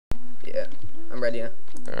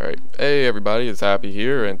Hey everybody, it's Happy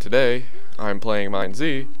here, and today I'm playing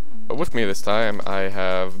Minez. But with me this time I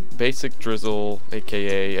have BasicDrizzle,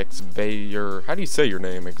 aka Xvayer. How do you say your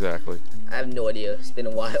name exactly? I have no idea. It's been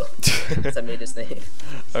a while since I made this name.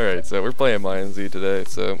 Alright, so we're playing Minez today,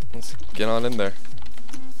 so let's get on in there.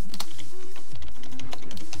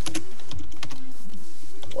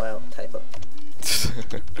 Wow, typo.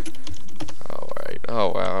 Alright,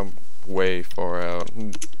 oh wow, I'm way far out.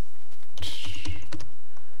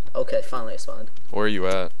 Okay, finally I spawned. Where are you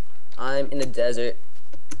at? I'm in the desert.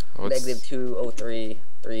 Negative 203,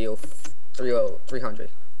 300.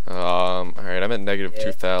 Alright, I'm at negative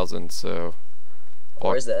 2000, so...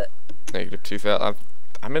 Where's that? Negative 2000.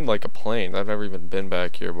 I'm in like a plane. I've never even been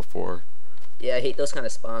back here before. Yeah, I hate those kind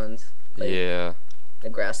of spawns. Like, yeah. The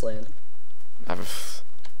grassland. I've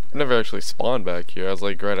never actually spawned back here. I was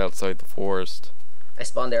like right outside the forest. I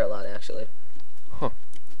spawned there a lot actually. Huh.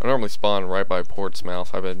 I normally spawn right by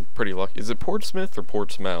Portsmouth. I've been pretty lucky. Is it Portsmouth or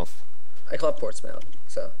Portsmouth? I call it Portsmouth,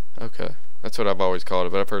 so. Okay. That's what I've always called it,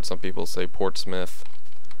 but I've heard some people say Portsmouth.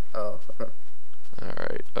 Oh.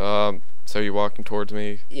 Alright. So you walking towards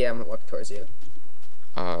me? Yeah, I'm walking towards you.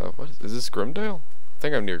 What is this, Grimdale? I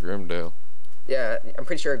think I'm near Grimdale. Yeah, I'm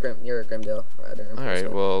pretty sure you're Grimdale, rather.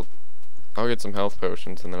 Alright, well, I'll get some health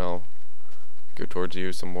potions and then I'll go towards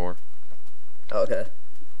you some more. Oh, okay.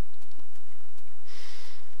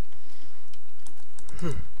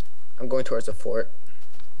 I'm going towards the fort.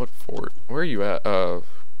 What fort? Where are you at? Camp?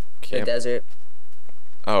 The desert.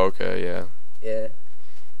 Oh, okay, yeah. Yeah.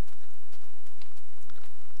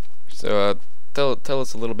 So, tell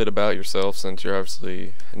us a little bit about yourself, since you're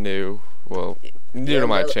obviously new. Well, new to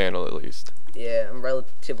my channel at least. Yeah, I'm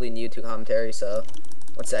relatively new to commentary, so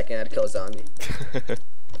 1 second, I had to kill a zombie.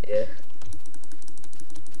 Yeah.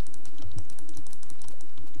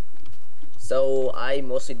 So I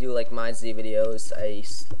mostly do like Minez videos.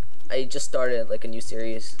 I just started like a new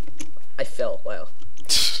series. I fell. Wow.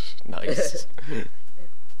 Nice.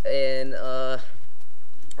 And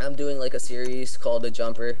I'm doing like a series called The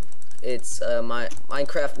Jumper. It's my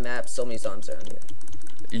Minecraft map. So many zombies around here.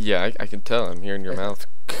 Yeah, I can tell. I'm hearing your mouth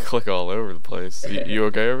click all over the place. You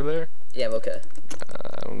okay over there? Yeah, I'm okay.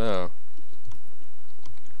 I don't know.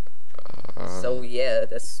 So yeah,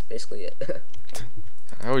 that's basically it.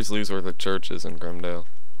 I always lose where the church is in Grimdale.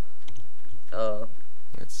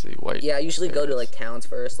 Let's see, White. Yeah, I usually go to like towns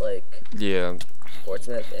first, like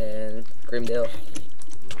Portsmouth and Grimdale.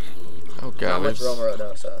 Oh god, not much Romero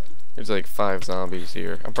though, so. There's like 5 zombies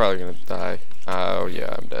here. I'm probably gonna die. Oh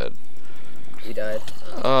yeah, I'm dead. You died?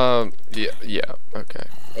 Yeah, okay.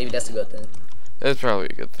 Maybe that's a good thing. That's probably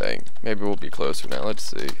a good thing. Maybe we'll be closer now. Let's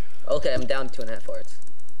see. Okay, I'm down 2.5 hearts.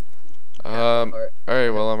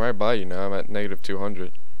 Alright, well, I'm right by you now. I'm at negative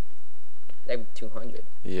 200. Negative 200?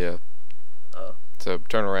 Yeah. Oh. So,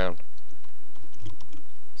 turn around.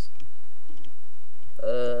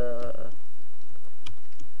 What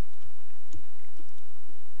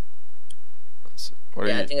yeah, are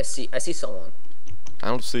you? I think I see someone. I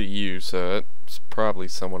don't see you, so it's probably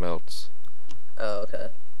someone else. Oh, okay.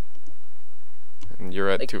 And you're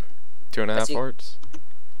at like, 2.5 hearts?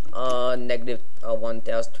 Negative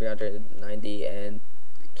 1,390 and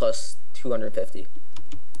plus 250.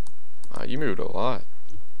 You moved a lot.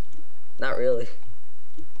 Not really.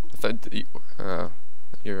 I thought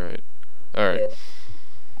you're right. Alright. Yeah.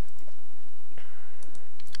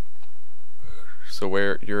 So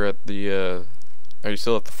where you're at the are you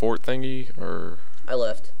still at the fort thingy, or? I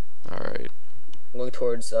left. Alright. I'm going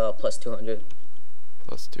towards plus 200.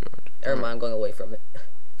 Plus 200. Never mind, I'm going away from it.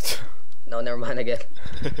 No, never mind again.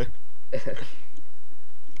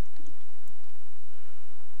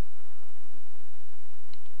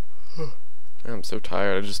 I'm so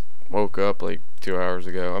tired. I just woke up like 2 hours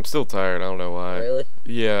ago. I'm still tired. I don't know why. Really?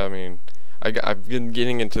 Yeah, I mean, I've been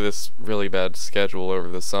getting into this really bad schedule over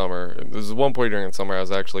the summer. There was one point during the summer I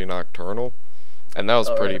was actually nocturnal, and that was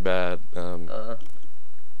pretty bad.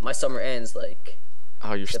 My summer ends like.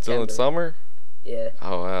 Oh, you're September. still in summer? Yeah.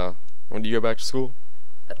 Oh wow. When do you go back to school?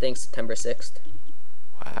 I think September 6th.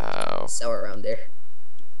 Wow. Somewhere around there.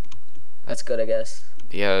 That's good, I guess.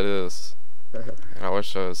 Yeah, it is. And I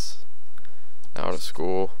wish I was out of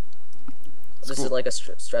school. This is like a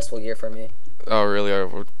stressful year for me. Oh really?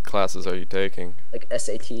 What classes are you taking? Like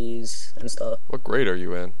SATs and stuff. What grade are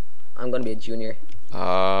you in? I'm gonna be a junior.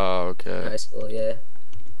 Ah, okay. In high school, yeah.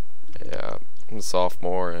 Yeah, I'm a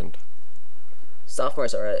sophomore, and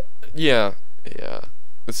Sophomore's alright. yeah.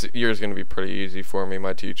 This year's gonna be pretty easy for me.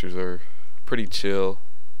 My teachers are pretty chill.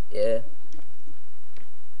 Yeah.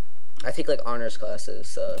 I take like honors classes,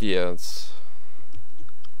 so. Yeah, I'm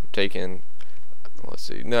taking. Let's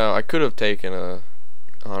see. No, I could have taken a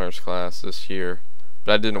honors class this year,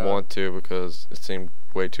 but I didn't want to because it seemed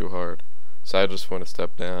way too hard. So I just went a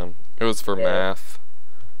step down. It was for math.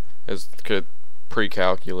 It was good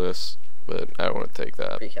pre-calculus, but I don't want to take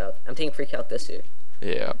that. Pre-calc. I'm taking pre-calc this year.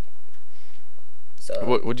 Yeah. So.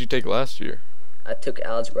 What'd you take last year? I took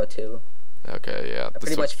algebra 2. Okay, yeah. I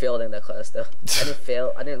pretty much failed in that class though. I didn't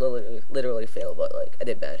fail. I didn't literally fail, but like I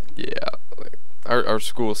did bad. Yeah. Like, our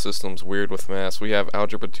school system's weird with math. We have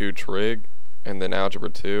algebra 2 trig, and then algebra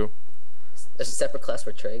 2. There's a separate class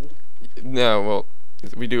for trig. No, well,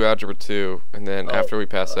 we do algebra 2, and then after we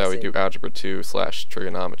pass that, we do algebra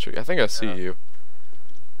 2/trigonometry. I think I see you.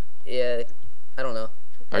 Yeah, I don't know.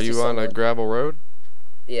 Are you on a gravel road?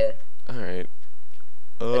 Yeah. Alright.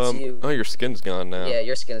 That's you. Oh, your skin's gone now. Yeah,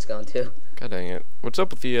 your skin is gone too. God dang it. What's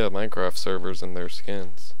up with the Minecraft servers and their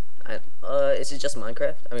skins? Is it just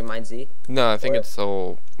Minecraft? I mean, Minez? No, I think it's the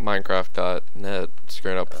whole Minecraft.net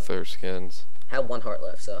screwing up with their skins. I have 1 heart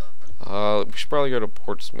left, so. We should probably go to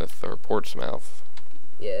Portsmouth or Portsmouth.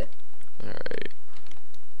 Yeah. Alright.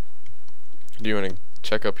 Do you want to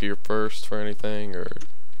check up here first for anything, or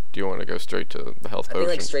do you want to go straight to the health potion? I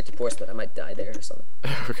think like straight to Portsmouth. I might die there or something.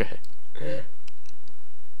 Okay. Yeah.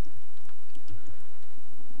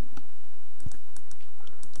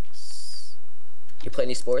 You play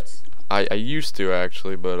any sports? I used to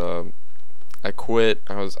actually, but I quit.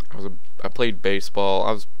 I played baseball.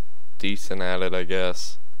 I was decent at it, I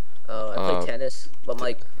guess. I played tennis, but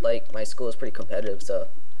my school is pretty competitive, so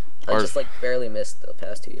I just like barely missed the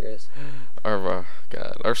past 2 years. Our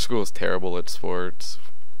school is terrible at sports.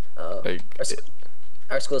 Like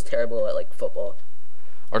our school is terrible at like football.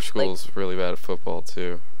 Our school's really bad at football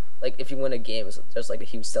too. Like if you win a game, there's like a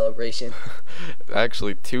huge celebration.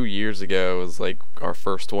 Actually, 2 years ago was like our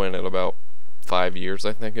first win in about 5 years,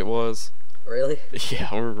 I think it was. Really? Yeah,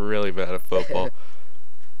 we're really bad at football.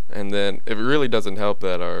 And then it really doesn't help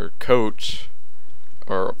that our coach,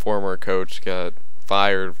 our former coach, got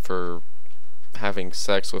fired for having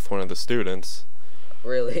sex with one of the students.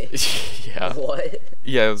 Really? Yeah. What?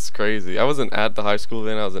 Yeah, it was crazy. I wasn't at the high school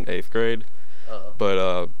then. I was in 8th grade. Oh.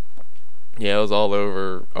 But yeah, it was all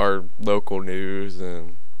over our local news,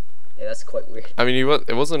 and yeah, that's quite weird. I mean,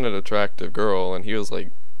 it wasn't an attractive girl, and he was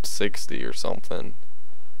like 60 or something.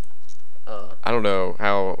 I don't know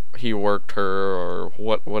how he worked her or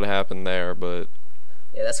what happened there, but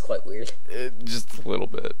yeah, that's quite weird. Just a little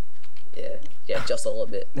bit. Yeah, just a little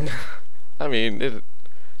bit. I mean,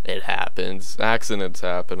 it happens. Accidents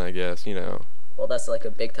happen, I guess, you know. Well, that's like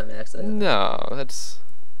a big time accident. No, it's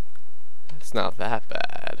not that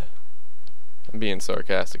bad. I'm being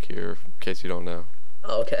sarcastic here, in case you don't know.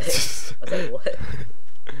 Oh, okay. I was like, what?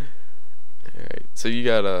 Alright, so you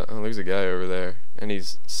got there's a guy over there, and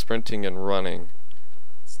he's sprinting and running.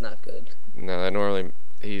 It's not good. No,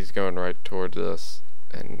 he's going right towards us,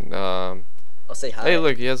 and I'll say hi. Hey,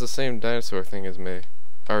 look, he has the same dinosaur thing as me.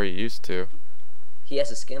 Or he used to. He has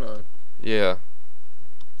his skin on. Yeah.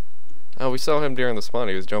 Oh, we saw him during the spawn.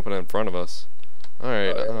 He was jumping in front of us.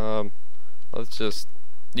 Alright, really? let's just...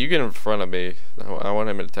 You get in front of me. I want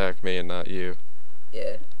him to attack me and not you.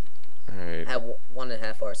 Yeah. Alright. I have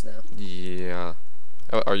 1.5 hearts now. Yeah.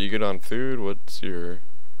 Are you good on food? What's your...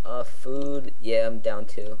 Food, yeah, I'm down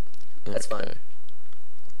 2. That's fine.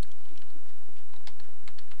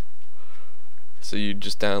 So you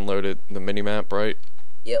just downloaded the minimap, right?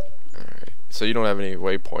 Yep. Alright. So you don't have any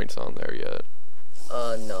waypoints on there yet?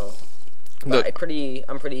 No. But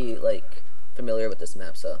I'm pretty like familiar with this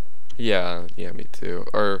map, so. Yeah, me too.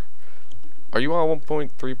 Are you on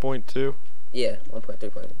 1.3.2? Yeah,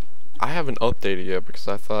 1.3. I haven't updated yet because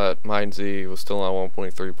I thought Minez was still on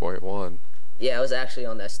 1.3.1. Yeah, I was actually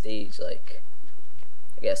on that stage like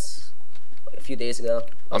I guess like a few days ago.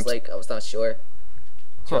 I was not sure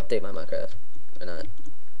to update my Minecraft or not.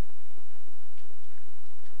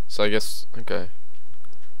 So I guess okay.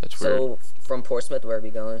 That's weird. So from Portsmouth, where are we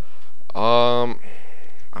going? I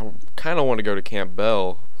kind of want to go to Camp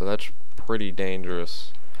Bell, but that's pretty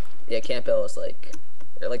dangerous. Yeah, Camp Bell is like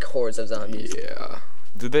they're like hordes of zombies. Yeah.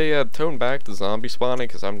 Did they tone back the zombie spawning?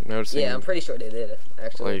 Because I'm noticing. Yeah, I'm pretty sure they did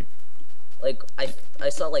actually. Like I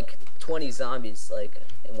saw like 20 zombies like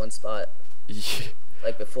in one spot. Yeah.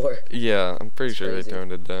 Like before. Yeah, I'm pretty sure they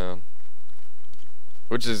toned it down.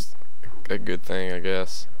 Which is a good thing, I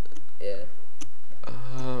guess. Yeah.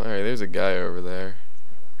 Alright, there's a guy over there.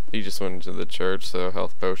 He just went into the church, so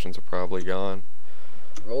health potions are probably gone.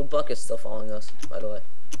 Roadbuck is still following us, by the way.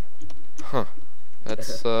 Huh.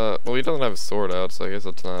 That's, well, he doesn't have a sword out, so I guess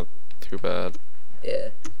that's not too bad. Yeah.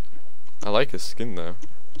 I like his skin, though.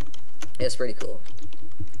 Yeah, it's pretty cool.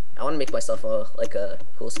 I want to make myself a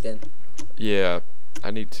cool skin. Yeah,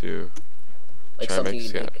 I need to. Like Try to something make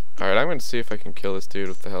scat. unique. Alright, I'm gonna see if I can kill this dude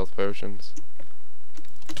with the health potions.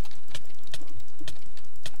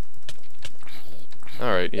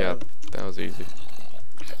 Alright, yeah, that was easy.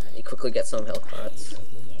 You quickly get some health pots.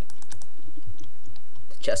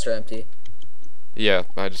 The chests are empty. Yeah,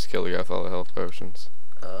 I just killed the guy with all the health potions.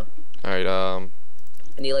 Alright, I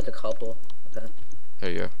need like a couple. Okay.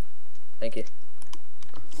 there you go. Thank you.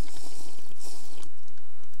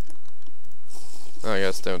 Oh, I got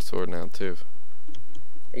a stone sword now, too.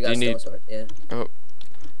 You got a stone sword, yeah. Oh.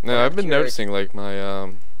 No, I've been noticing, like, my,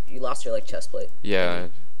 You lost your, like, chest plate. yeah,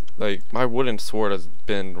 like, my wooden sword has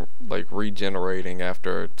been, like, regenerating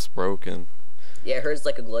after it's broken. Yeah, I heard it's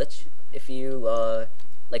like a glitch. If you,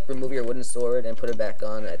 like, remove your wooden sword and put it back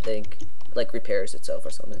on, I think, like, repairs itself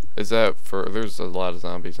or something. Is that for, there's a lot of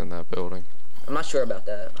zombies in that building. I'm not sure about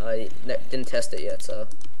that. I didn't test it yet, so.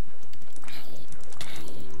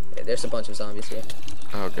 Yeah, there's a bunch of zombies here.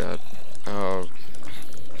 Oh, God. Oh.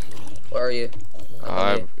 Where are you?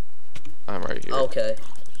 I'm right here. Okay.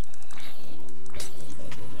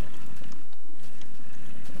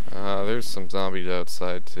 There's some zombies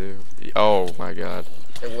outside too. Oh my God.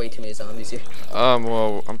 There are way too many zombies here.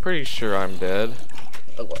 Well, I'm pretty sure I'm dead.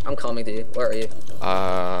 Oh, I'm coming to you. Where are you?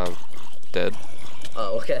 Dead.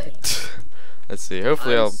 Oh, okay. Let's see.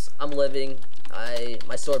 Hopefully I'm living.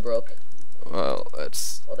 My sword broke. Well,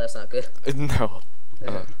 that's. Well, that's not good. No.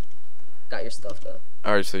 Got your stuff though.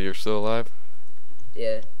 All right, so you're still alive?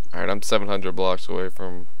 Yeah. All right, I'm 700 blocks away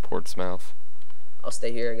from Portsmouth. I'll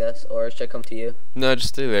stay here, I guess, or should I come to you? No, just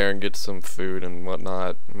stay there and get some food and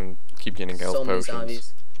whatnot. I mean, keep getting health potions. So many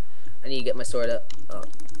zombies. I need to get my sword up. Oh.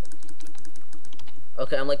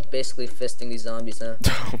 Okay, I'm like basically fisting these zombies now.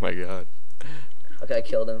 Oh my God. Okay, I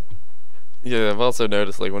killed him. Yeah, I've also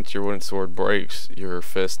noticed like once your wooden sword breaks, your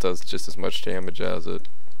fist does just as much damage as it.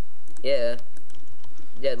 Yeah.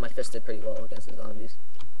 Yeah, my fist did pretty well against the zombies.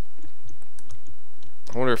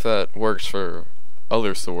 I wonder if that works for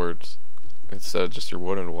other swords instead of just your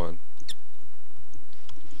wooden one.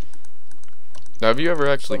 Now, have you ever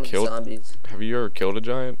actually killed zombies? Have you ever killed a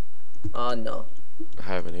giant? No. I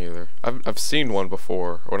haven't either. I've seen one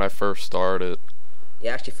before when I first started.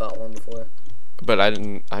 Yeah, I actually fought one before. But I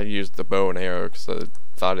didn't. I used the bow and arrow because I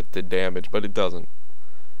thought it did damage, but it doesn't.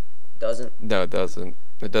 Doesn't? No, it doesn't.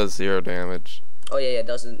 It does 0 damage. Oh yeah, it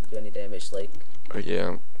doesn't do any damage. Like.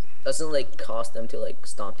 Yeah. Doesn't like cost them to like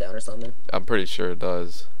stomp down or something. I'm pretty sure it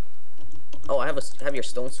does. Oh, I have your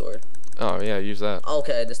stone sword. Oh yeah, use that.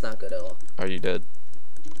 Okay, that's not good at all. Are you dead?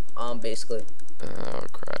 Basically. Oh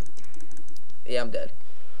crap. Yeah, I'm dead.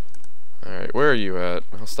 Alright, where are you at?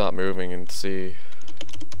 I'll stop moving and see.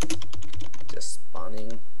 Just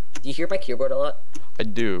spawning. Do you hear my keyboard a lot? I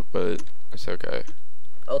do, but it's okay.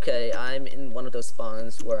 Okay, I'm in one of those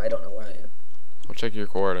spawns where I don't know where I am. I'll check your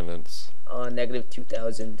coordinates. Negative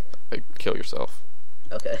 2,000. Like, kill yourself.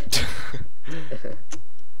 Okay.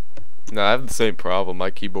 No, I have the same problem.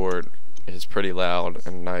 My keyboard is pretty loud,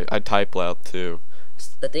 and I type loud too.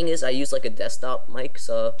 The thing is, I use like a desktop mic,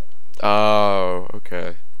 so. Oh,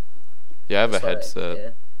 okay. Yeah, I have a headset. Yeah.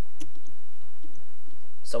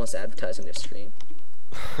 Someone's advertising their stream.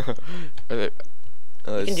 You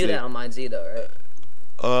can do that on mine Z though, right?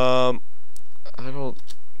 I don't.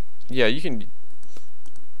 Yeah, you can.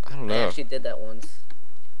 I don't know. I actually did that once.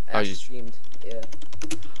 I actually streamed. Yeah.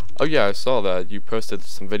 Oh yeah, I saw that. You posted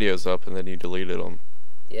some videos up and then you deleted them.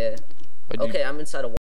 Yeah. Okay, I'm inside a